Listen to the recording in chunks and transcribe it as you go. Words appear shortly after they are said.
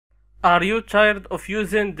Are you tired of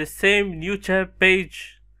using the same NewMetroChat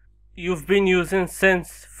page you've been using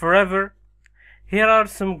since forever? Here are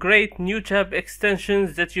some great NewMetroChat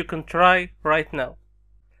extensions that you can try right now.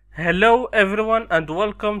 Hello everyone and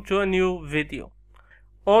welcome to a new video.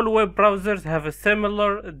 All web browsers have a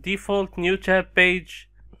similar default NewMetroChat page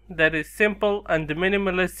that is simple and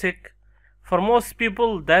minimalistic. For most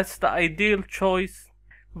people that's the ideal choice,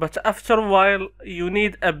 but after a while you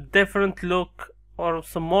need a different look or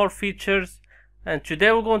some more features, and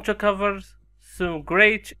today we're going to cover some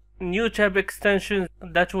great NewMetroChat extensions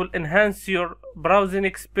that will enhance your browsing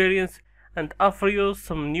experience and offer you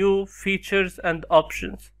some new features and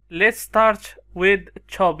options. Let's start with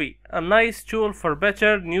Chumby, a nice tool for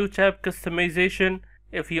better NewMetroChat customization.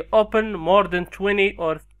 If you open more than 20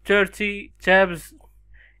 or 30 tabs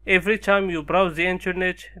every time you browse the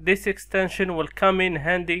internet, this extension will come in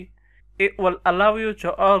handy. It will allow you to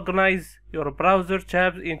organize your browser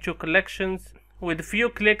tabs into collections. With a few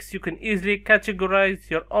clicks you can easily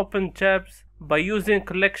categorize your open tabs by using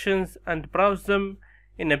collections and browse them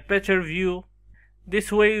in a better view.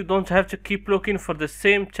 This way you don't have to keep looking for the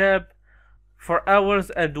same tab for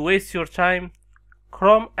hours and waste your time.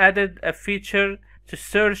 Chrome added a feature to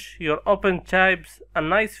search your open tabs, a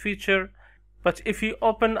nice feature, but if you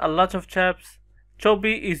open a lot of tabs,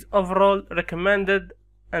 Chumby is overall recommended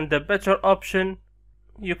and a better option.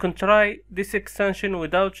 You can try this extension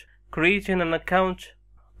without creating an account,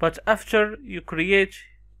 but after you create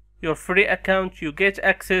your free account you get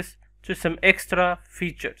access to some extra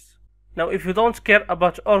features. Now if you don't care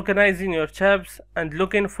about organizing your tabs and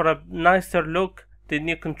looking for a nicer look, then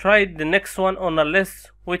you can try the next one on a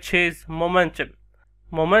list, which is Momentum.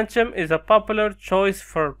 Momentum is a popular choice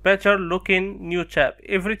for better looking NewMetroChat.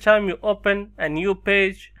 Every time you open a new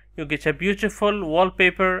page you get a beautiful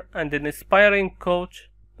wallpaper and an inspiring quote.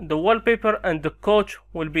 The wallpaper and the quote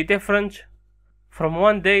will be different from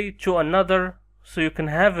one day to another, so you can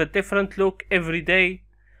have a different look every day.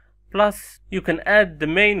 Plus you can add the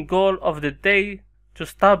main goal of the day to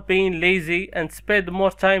stop being lazy and spend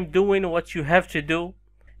more time doing what you have to do.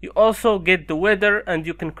 You also get the weather and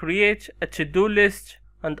you can create a to-do list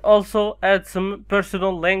and also add some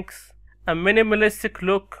personal links. A minimalistic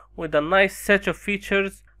look with a nice set of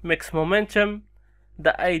features makes Momentum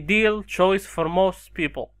the ideal choice for most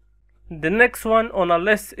people. The next one on our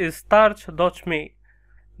list is StardustMe.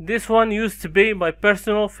 This one used to be my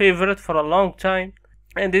personal favorite for a long time,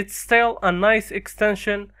 and it's still a nice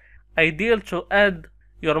extension, ideal to add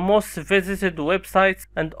your most visited websites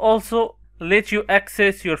and also let you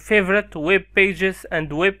access your favorite web pages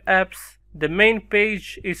and web apps. The main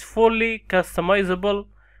page is fully customizable.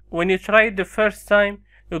 When you try it the first time,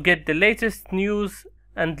 you get the latest news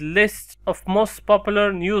and list of most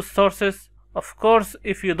popular news sources. Of course,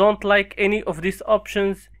 if you don't like any of these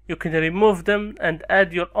options, you can remove them and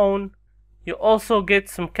add your own. You also get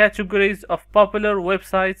some categories of popular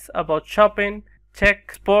websites about shopping,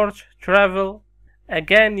 tech, sport, travel.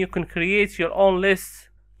 Again, you can create your own lists.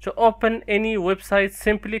 To open any website,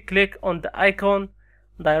 simply click on the icon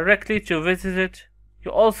directly to visit it.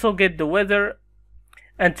 You also get the weather,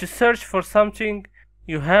 and to search for something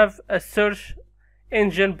you have a search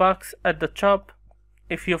engine box at the top.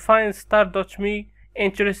 If you find StardustMe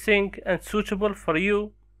interesting and suitable for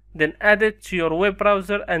you, then add it to your web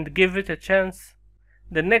browser and give it a chance.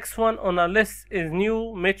 The next one on our list is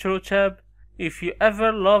NewMetroChat. If you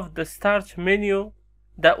ever loved the start menu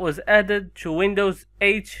that was added to Windows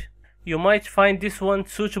 8, you might find this one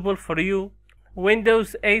suitable for you.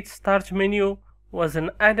 Windows 8 start menu was an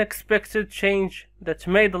unexpected change that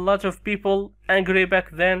made a lot of people angry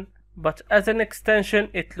back then, but as an extension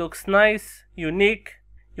it looks nice, unique.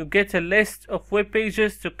 You get a list of web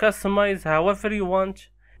pages to customize however you want.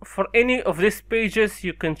 For any of these pages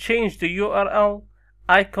you can change the URL,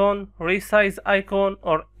 icon, resize icon,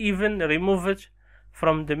 or even remove it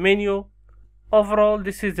from the menu. Overall,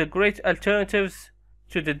 this is a great alternative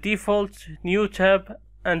to the default NewMetroChat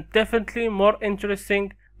and definitely more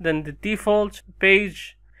interesting than the default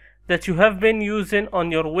page that you have been using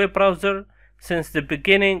on your web browser since the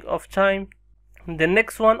beginning of time. The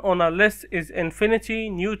next one on our list is Infinity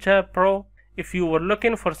NewMetroChat Pro. If you were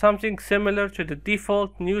looking for something similar to the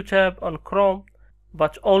default NewMetroChat on Chrome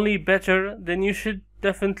but only better, then you should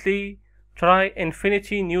definitely try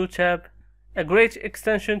Infinity NewMetroChat. A great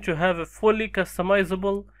extension to have a fully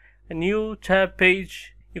customizable NewMetroChat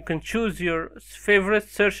page. You can choose your favorite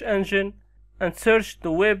search engine and search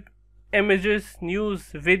the web, images,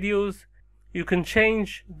 news, videos. You can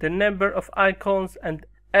change the number of icons and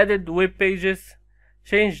edit web pages,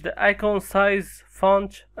 change the icon size,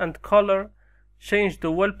 font and color, change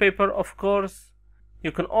the wallpaper of course,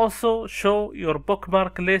 You can also show your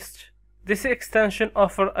bookmark list. This extension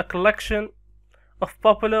offers a collection of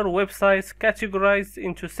popular websites categorized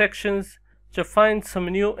into sections to find some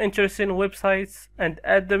new interesting websites and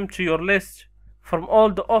add them to your list. From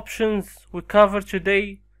all the options we covered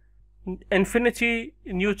today, Infinity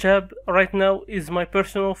NewTab right now is my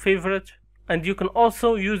personal favorite, and you can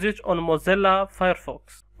also use it on Mozilla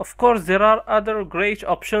Firefox. Of course, there are other great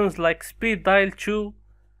options like Speed Dial 2,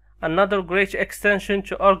 another great extension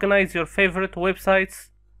to organize your favorite websites,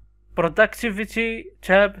 Productivity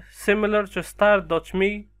tab similar to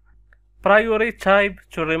StardustMe, Priority tab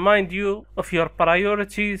to remind you of your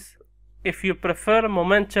priorities. If you prefer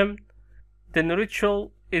momentum, then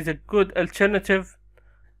Ritual is a good alternative.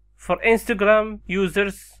 For Instagram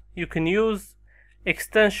users, you can use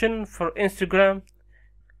extension for Instagram.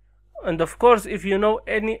 And of course, if you know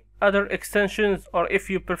any other extensions or if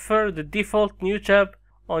you prefer the default NewTab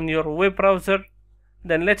on your web browser,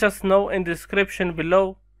 then let us know in the description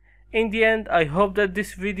below. In the end, I hope that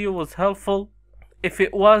this video was helpful. If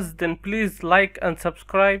it was, then please like and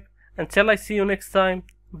subscribe. Until I see you next time,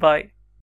 bye.